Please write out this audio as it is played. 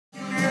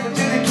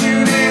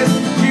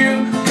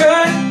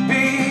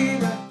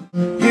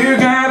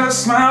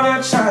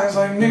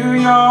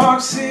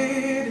Rock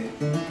City.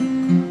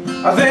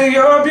 I think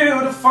you're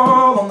beautiful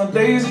on the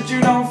days that you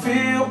don't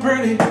feel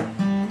pretty.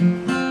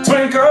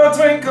 Twinkle,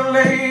 twinkle,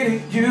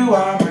 lady, you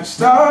are my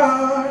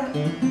star.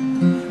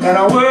 And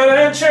I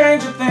wouldn't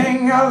change a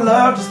thing, I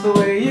love just the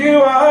way you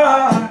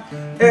are.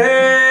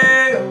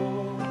 Hey,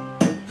 oh.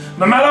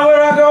 No matter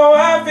where I go,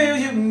 I feel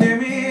you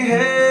near me.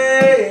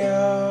 Hey,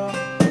 oh.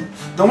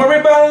 Don't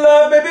worry about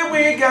love, baby,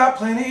 we got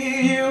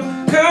plenty. You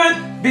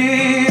could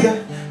be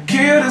the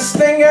cutest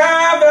thing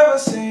I've ever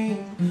seen.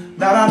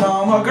 Now I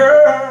know I'm a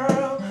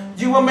girl,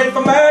 you were made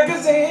for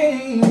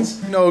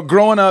magazines. You know,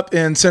 growing up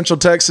in Central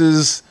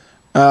Texas,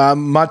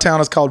 my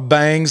town is called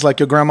Bangs, like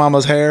your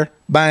grandmama's hair,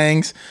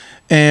 Bangs.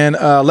 And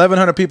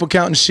 1,100 people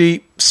counting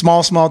sheep,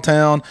 small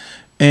town.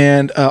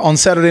 And on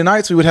Saturday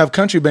nights, we would have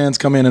country bands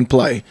come in and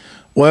play.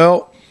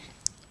 Well,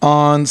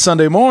 on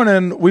Sunday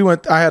morning,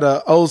 I had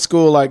an old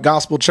school like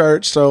gospel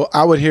church, so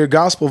I would hear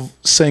gospel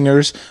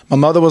singers. My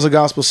mother was a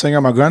gospel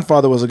singer. My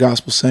grandfather was a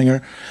gospel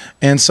singer.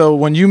 And so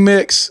when you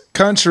mix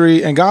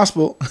country and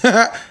gospel,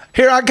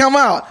 here I come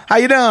out. How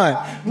you doing?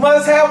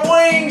 Must have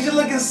wings, you're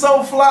looking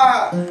so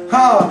fly.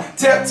 Huh?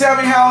 Tell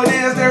me how it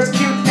is. There's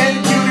cute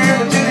and cuter,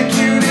 but you're the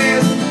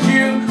cutest.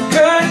 You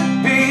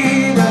could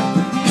be the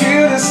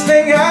cutest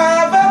thing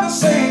I've ever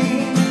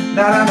seen.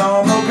 Now I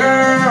know I'm a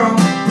girl,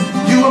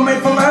 you were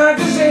made for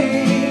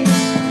magazines.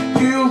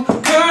 You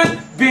could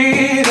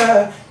be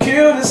the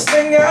cutest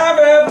thing I've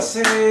ever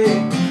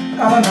seen.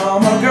 Now I know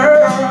I'm a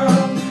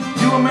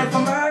girl, you were made for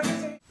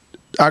magazines.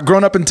 I've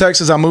grown up in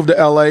Texas. I moved to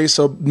LA,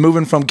 so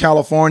moving from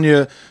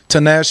California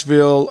to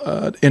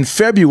Nashville in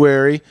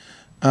February,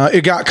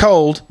 it got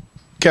cold.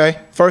 Okay,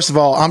 first of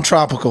all, I'm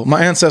tropical.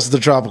 My ancestors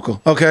are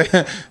tropical,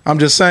 okay? I'm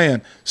just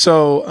saying.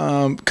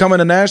 So coming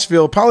to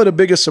Nashville, probably the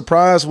biggest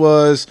surprise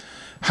was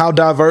how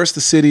diverse the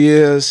city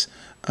is.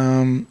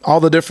 All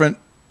the different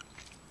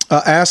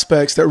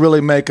aspects that really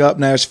make up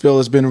Nashville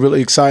has been really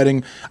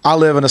exciting. I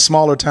live in a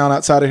smaller town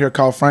outside of here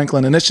called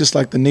Franklin, and it's just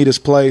like the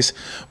neatest place.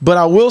 But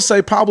I will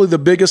say probably the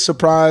biggest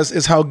surprise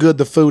is how good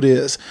the food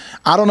is.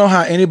 I don't know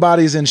how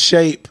anybody's in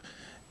shape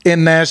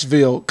in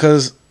Nashville,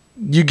 because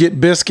you get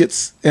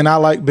biscuits, and I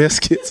like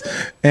biscuits,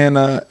 and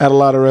at a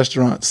lot of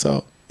restaurants.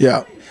 So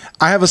yeah,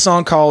 I have a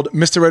song called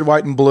Mr. Red,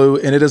 White, and Blue,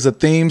 and it is a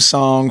theme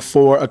song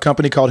for a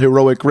company called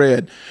Heroic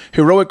Red.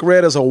 Heroic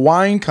Red is a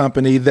wine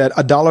company that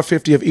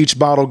 $1.50 of each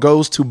bottle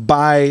goes to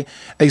buy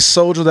a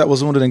soldier that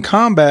was wounded in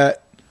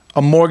combat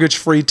a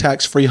mortgage-free,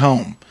 tax-free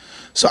home.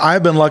 So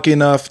I've been lucky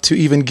enough to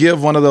even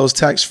give one of those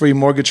tax-free,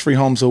 mortgage-free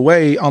homes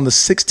away on the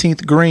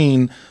 16th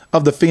green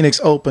of the Phoenix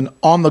Open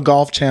on the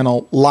Golf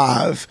Channel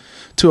live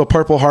to a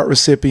Purple Heart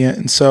recipient.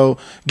 And so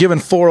giving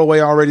 4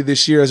 away already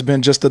this year has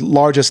been just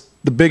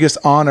the biggest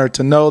honor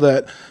to know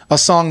that a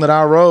song that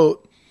I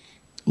wrote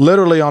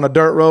literally on a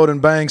dirt road in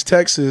Bangs,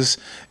 Texas,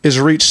 has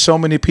reached so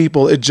many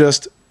people. It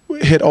just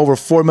hit over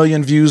 4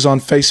 million views on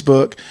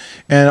Facebook,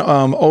 and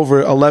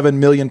over 11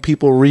 million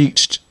people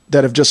reached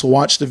that have just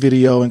watched the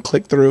video and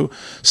clicked through.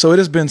 So it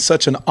has been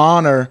such an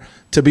honor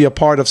to be a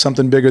part of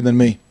something bigger than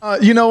me.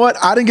 You know what?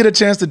 I didn't get a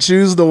chance to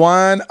choose the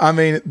wine. I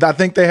mean, I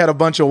think they had a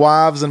bunch of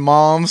wives and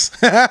moms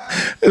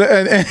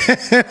and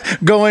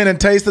go in and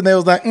taste it. And they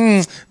was like,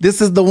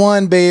 this is the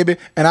one, baby.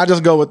 And I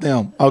just go with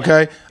them,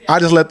 okay? I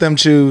just let them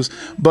choose.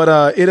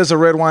 But it is a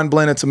red wine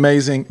blend. It's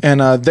amazing.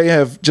 And they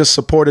have just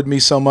supported me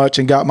so much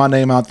and got my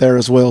name out there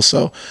as well.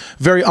 So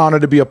very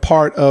honored to be a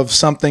part of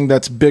something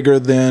that's bigger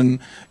than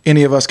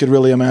any of us could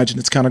really imagine.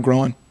 It's kind of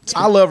growing.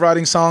 I love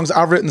writing songs.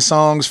 I've written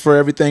songs for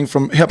everything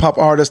from hip hop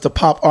artists to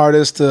pop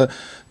artists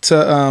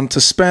to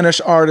Spanish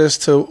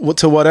artists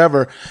to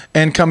whatever.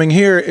 And coming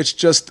here, it's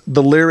just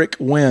the lyric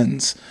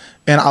wins.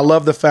 And I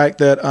love the fact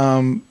that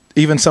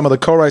even some of the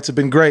co-writes have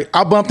been great.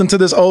 I bumped into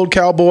this old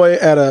cowboy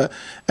at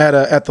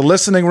the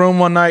listening room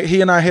one night.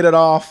 He and I hit it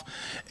off,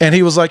 and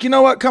he was like, "You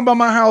know what? Come by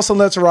my house and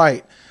let's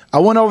write." I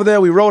went over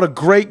there. We wrote a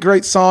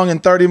great song in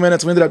 30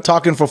 minutes. We ended up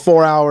talking for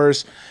 4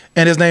 hours,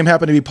 and his name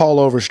happened to be Paul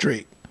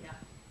Overstreet.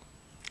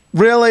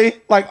 Really?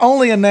 Like,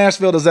 only in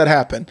Nashville does that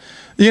happen.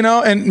 You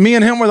know, and me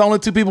and him were the only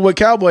 2 people with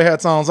cowboy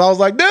hats on. So I was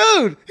like,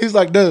 dude. He's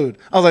like, dude.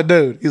 I was like,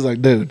 dude. He's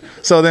like, dude.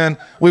 So then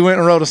we went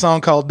and wrote a song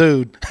called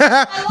Dude.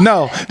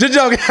 No, just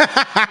joking.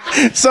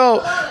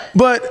 So,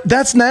 but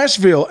that's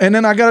Nashville. And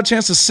then I got a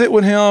chance to sit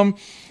with him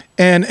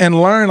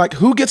and learn, like,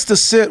 who gets to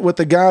sit with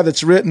the guy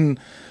that's written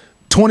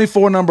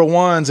 24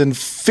 #1s and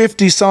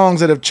 50 songs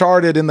that have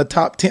charted in the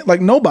top 10?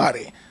 Like,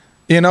 nobody.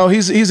 You know,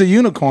 he's a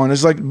unicorn.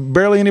 It's like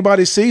barely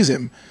anybody sees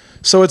him.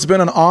 So it's been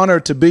an honor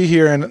to be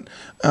here, and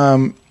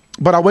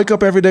but I wake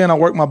up every day and I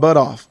work my butt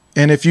off.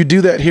 And if you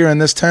do that here in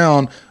this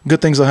town,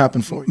 good things will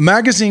happen for you.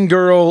 Magazine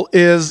Girl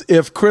is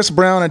if Chris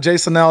Brown and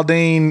Jason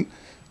Aldean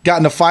got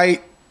in a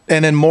fight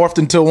and then morphed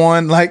into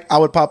one, like, I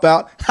would pop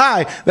out.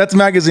 Hi, that's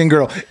Magazine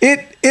Girl.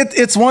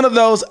 It's one of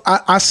those,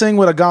 I sing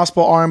with a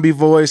gospel R&B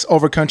voice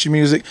over country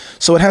music,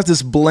 so it has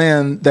this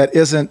blend that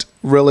isn't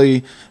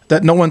really,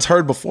 that no one's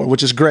heard before,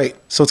 which is great.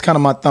 So it's kind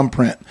of my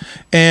thumbprint.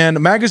 And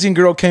Magazine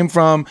Girl came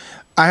from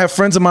I have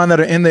friends of mine that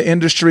are in the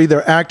industry.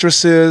 They're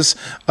actresses,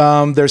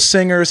 they're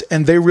singers,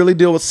 and they really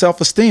deal with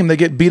self-esteem. They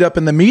get beat up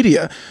in the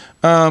media.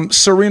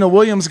 Serena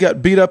Williams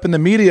got beat up in the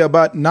media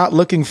about not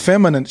looking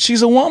feminine.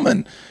 She's a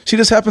woman. She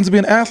just happens to be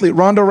an athlete.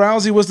 Ronda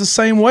Rousey was the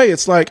same way.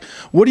 It's like,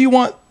 what do you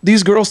want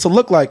these girls to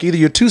look like? Either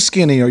you're too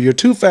skinny or you're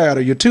too fat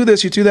or you're too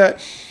this, you're too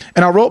that.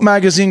 And I wrote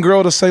Magazine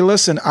Girl to say,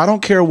 listen, I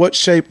don't care what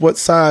shape, what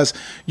size,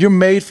 you're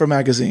made for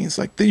magazines.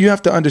 Like, you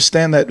have to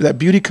understand that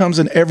beauty comes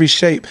in every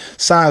shape,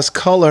 size,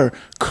 color,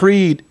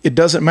 creed. It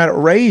doesn't matter,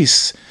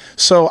 race.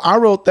 So I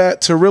wrote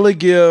that to really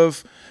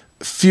give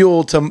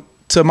fuel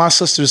to my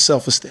sister's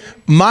self-esteem.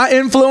 My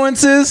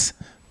influences,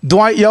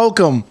 Dwight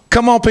Yoakam.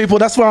 Come on, people.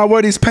 That's why I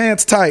wear these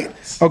pants tight.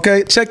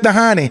 Okay, check the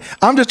hiney.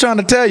 I'm just trying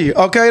to tell you.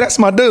 Okay, that's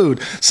my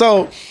dude.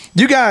 So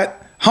you got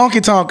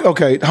Honky Tonk.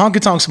 Okay, Honky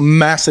Tonk's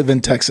massive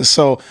in Texas.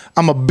 So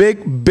I'm a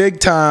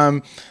big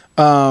time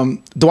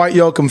Dwight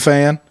Yoakam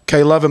fan.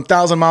 Okay, love him.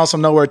 1,000 Miles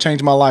from Nowhere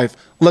changed my life.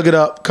 Look it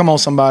up. Come on,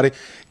 somebody.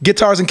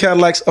 Guitars and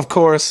Cadillacs, of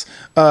course.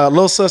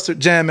 Little Sister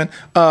jamming.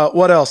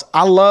 What else?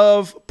 I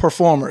love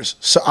performers.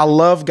 So I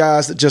love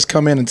guys that just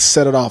come in and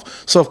set it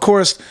off. So, of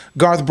course,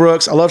 Garth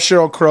Brooks. I love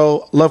Sheryl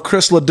Crow. Love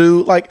Chris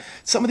Ledoux. Like,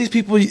 some of these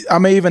people I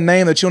may even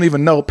name that you don't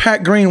even know.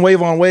 Pat Green,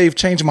 Wave on Wave,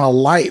 changed my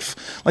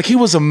life. Like, he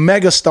was a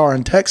mega star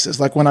in Texas,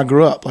 like, when I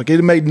grew up. Like,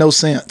 it made no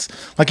sense.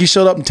 Like, he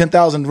showed up and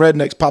 10,000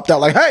 rednecks popped out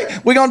like, hey,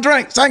 we gonna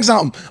drink, sing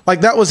something.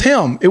 Like, that was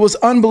him. It was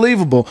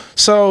unbelievable.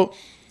 So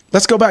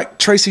let's go back.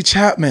 Tracy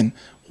Chapman.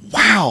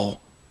 Wow.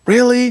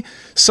 Really?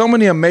 So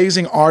many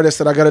amazing artists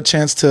that I got a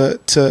chance to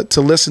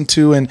listen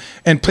to,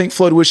 and Pink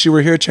Floyd, Wish You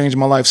Were Here, changed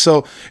my life.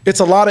 So it's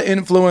a lot of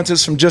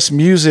influences from just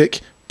music,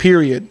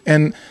 period.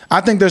 And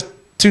I think there's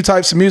two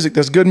types of music.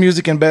 There's good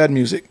music and bad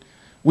music.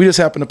 We just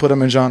happen to put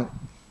them in genre.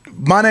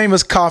 My name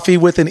is Coffey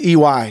with an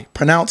E-Y.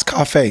 Pronounced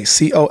Coffey,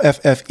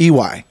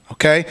 C-O-F-F-E-Y.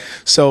 Okay?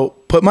 So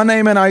put my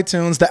name in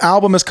iTunes. The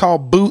album is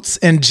called Boots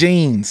and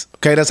Jeans.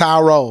 Okay? That's how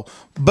I roll.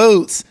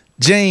 Boots,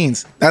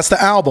 Jeans. That's the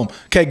album.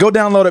 Okay, go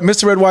download it.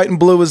 Mr. Red, White, and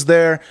Blue is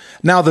there.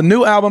 Now, the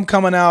new album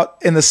coming out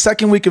in the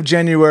second week of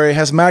January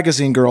has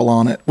Magazine Girl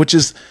on it, which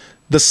is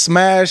the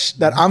smash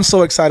that I'm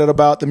so excited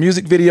about. The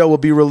music video will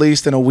be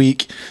released in a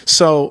week.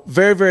 So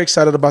very, very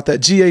excited about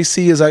that.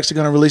 GAC is actually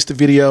going to release the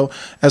video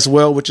as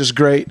well, which is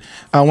great.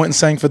 I went and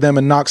sang for them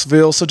in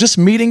Knoxville. So just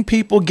meeting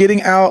people,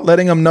 getting out,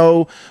 letting them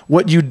know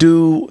what you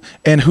do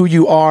and who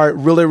you are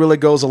really, really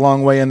goes a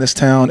long way in this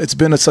town. It's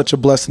been such a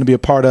blessing to be a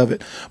part of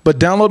it. But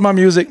download my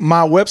music.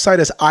 My website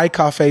is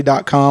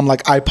iCafe.com,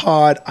 like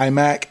iPod,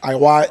 iMac,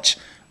 iWatch,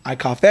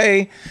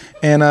 iCafe.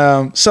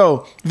 And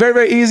so very,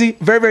 very easy,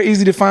 very, very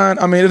easy to find.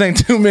 I mean, it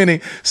ain't too many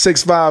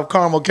 6'5"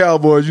 caramel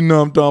cowboys. You know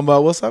what I'm talking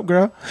about. What's up,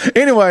 girl?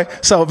 Anyway,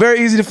 so very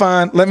easy to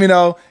find. Let me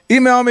know.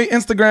 Email me,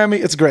 Instagram me.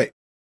 It's great.